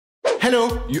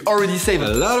Hello! You already save a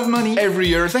lot of money every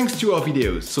year thanks to our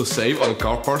videos, so save on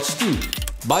car parts too.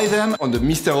 Buy them on the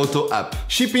Mr. Auto app.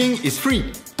 Shipping is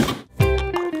free.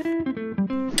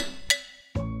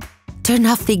 Turn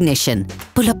off the ignition,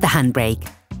 pull up the handbrake.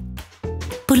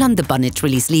 Pull on the bonnet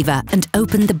release lever and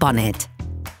open the bonnet.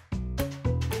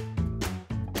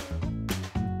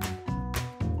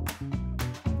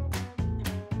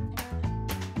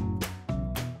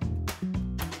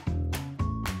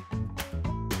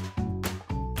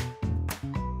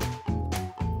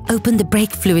 Open the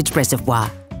brake fluid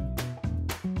reservoir.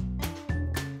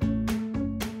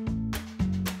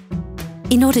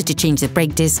 In order to change the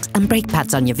brake discs and brake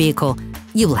pads on your vehicle,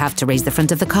 you will have to raise the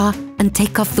front of the car and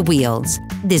take off the wheels.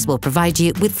 This will provide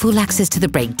you with full access to the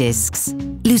brake discs.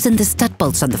 Loosen the stud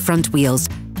bolts on the front wheels,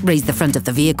 raise the front of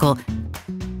the vehicle,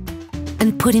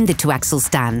 and put in the two axle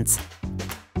stands.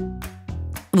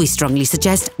 We strongly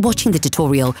suggest watching the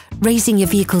tutorial, raising your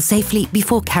vehicle safely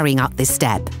before carrying out this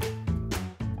step.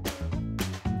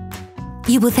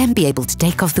 You will then be able to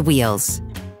take off the wheels.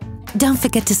 Don't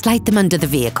forget to slide them under the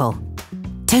vehicle.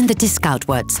 Turn the disc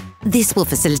outwards. This will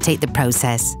facilitate the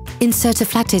process. Insert a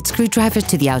flathead screwdriver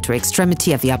to the outer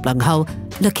extremity of the oblong hole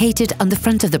located on the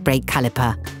front of the brake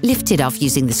caliper. Lift it off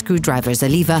using the screwdriver as a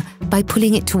lever by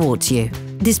pulling it towards you.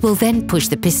 This will then push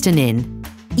the piston in.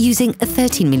 Using a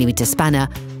 13mm spanner,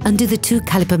 undo the two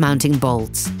caliper mounting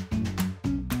bolts.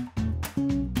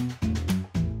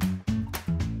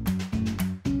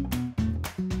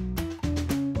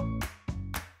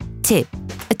 Tip: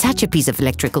 attach a piece of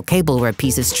electrical cable or a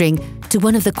piece of string to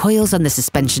one of the coils on the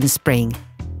suspension spring.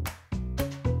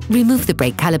 Remove the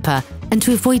brake caliper, and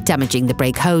to avoid damaging the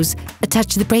brake hose,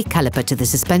 attach the brake caliper to the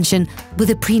suspension with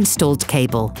a pre-installed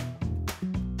cable.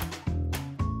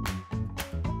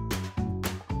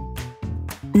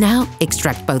 Now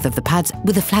extract both of the pads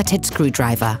with a flathead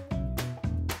screwdriver.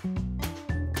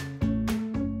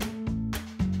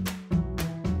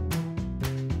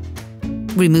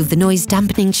 Remove the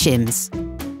noise-dampening shims.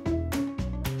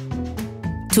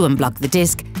 To unblock the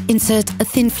disc, insert a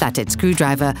thin flathead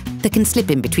screwdriver that can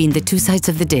slip in between the two sides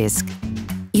of the disc.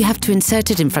 You have to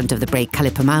insert it in front of the brake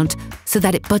caliper mount so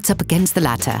that it butts up against the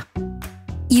latter.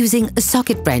 Using a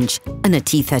socket wrench and a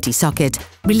T30 socket,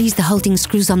 release the holding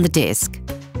screws on the disc.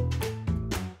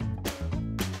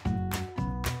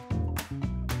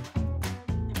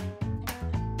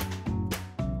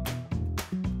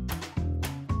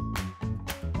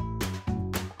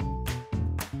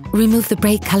 Remove the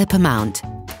brake caliper mount.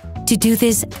 To do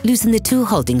this, loosen the two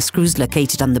holding screws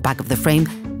located on the back of the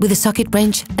frame with a socket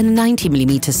wrench and a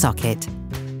 90mm socket.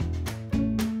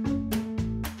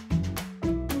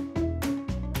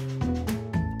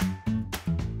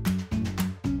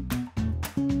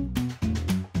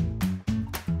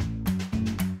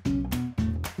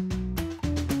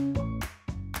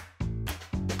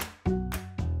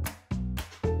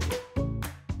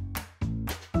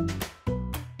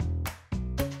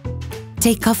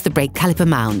 Take off the brake caliper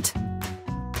mount.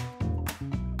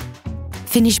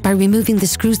 Finish by removing the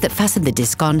screws that fasten the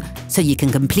disc on so you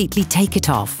can completely take it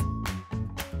off.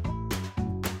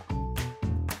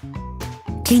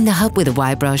 Clean the hub with a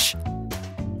wire brush.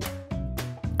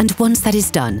 And once that is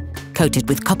done, coat it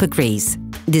with copper grease.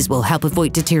 This will help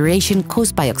avoid deterioration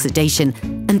caused by oxidation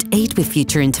and aid with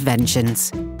future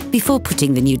interventions. Before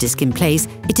putting the new disc in place,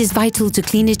 it is vital to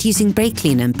clean it using brake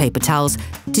cleaner and paper towels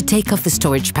to take off the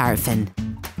storage paraffin.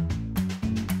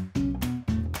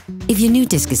 If your new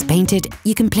disc is painted,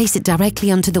 you can place it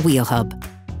directly onto the wheel hub.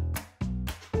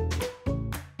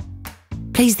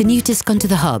 Place the new disc onto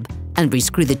the hub and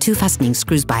rescrew the two fastening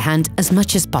screws by hand as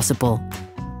much as possible.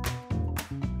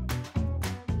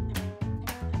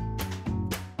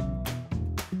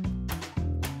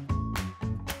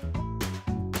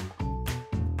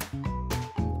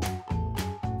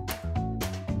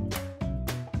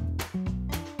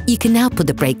 You can now put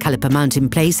the brake caliper mount in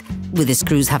place, with the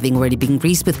screws having already been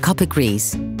greased with copper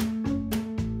grease.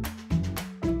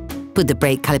 Put the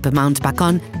brake caliper mount back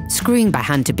on, screwing by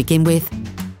hand to begin with.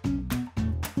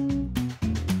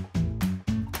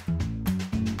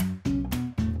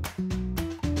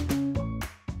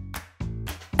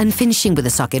 And finishing with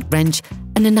a socket wrench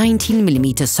and a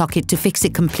 19mm socket to fix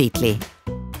it completely.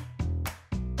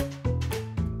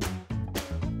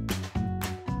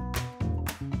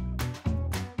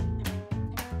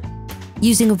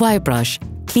 Using a wire brush,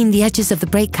 clean the edges of the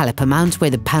brake caliper mount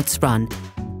where the pads run.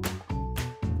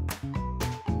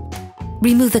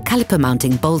 Remove the caliper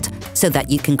mounting bolt so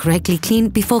that you can correctly clean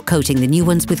before coating the new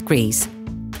ones with grease.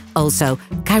 Also,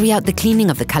 carry out the cleaning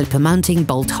of the caliper mounting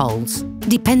bolt holes.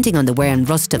 Depending on the wear and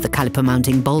rust of the caliper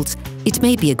mounting bolts, it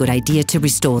may be a good idea to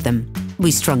restore them. We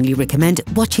strongly recommend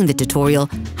watching the tutorial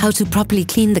how to properly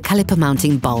clean the caliper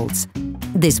mounting bolts.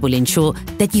 This will ensure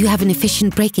that you have an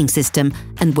efficient braking system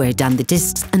and wear down the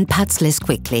discs and pads less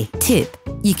quickly. Tip: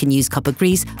 you can use copper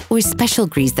grease or a special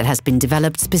grease that has been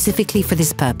developed specifically for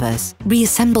this purpose.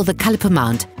 Reassemble the caliper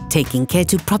mount, taking care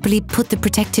to properly put the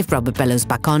protective rubber bellows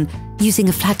back on using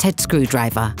a flathead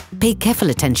screwdriver. Pay careful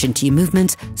attention to your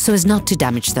movements so as not to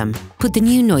damage them. Put the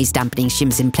new noise dampening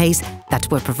shims in place that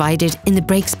were provided in the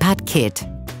brakes pad kit.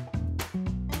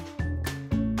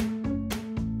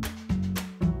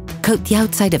 Coat the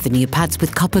outside of the new pads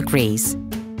with copper grease.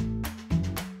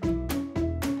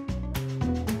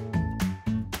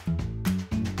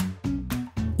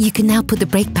 You can now put the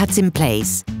brake pads in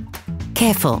place.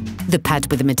 Careful, the pad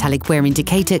with the metallic wear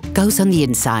indicator goes on the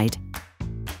inside.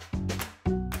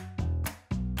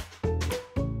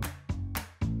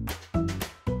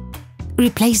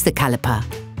 Replace the caliper.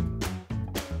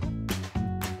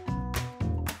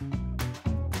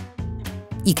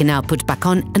 You can now put back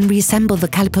on and reassemble the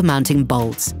caliper mounting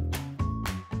bolts.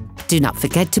 Do not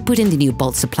forget to put in the new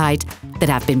bolts supplied that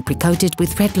have been pre-coated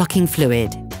with thread locking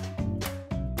fluid.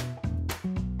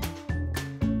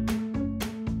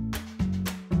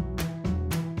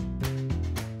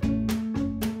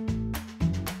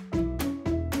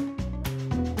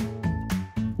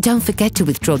 Don't forget to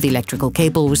withdraw the electrical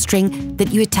cable or string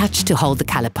that you attached to hold the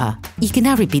caliper. You can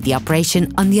now repeat the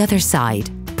operation on the other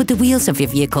side. Put the wheels of your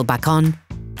vehicle back on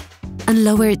and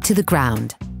lower it to the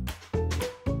ground.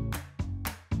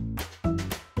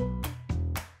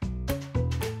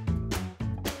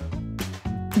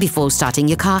 Before starting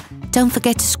your car, don't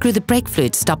forget to screw the brake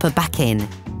fluid stopper back in.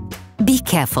 Be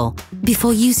careful.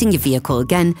 Before using your vehicle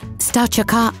again, start your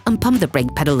car and pump the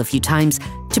brake pedal a few times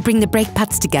to bring the brake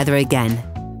pads together again.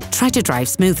 Try to drive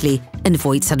smoothly and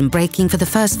avoid sudden braking for the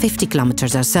first 50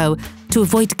 kilometers or so to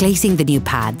avoid glazing the new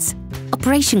pads.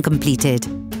 Operation completed.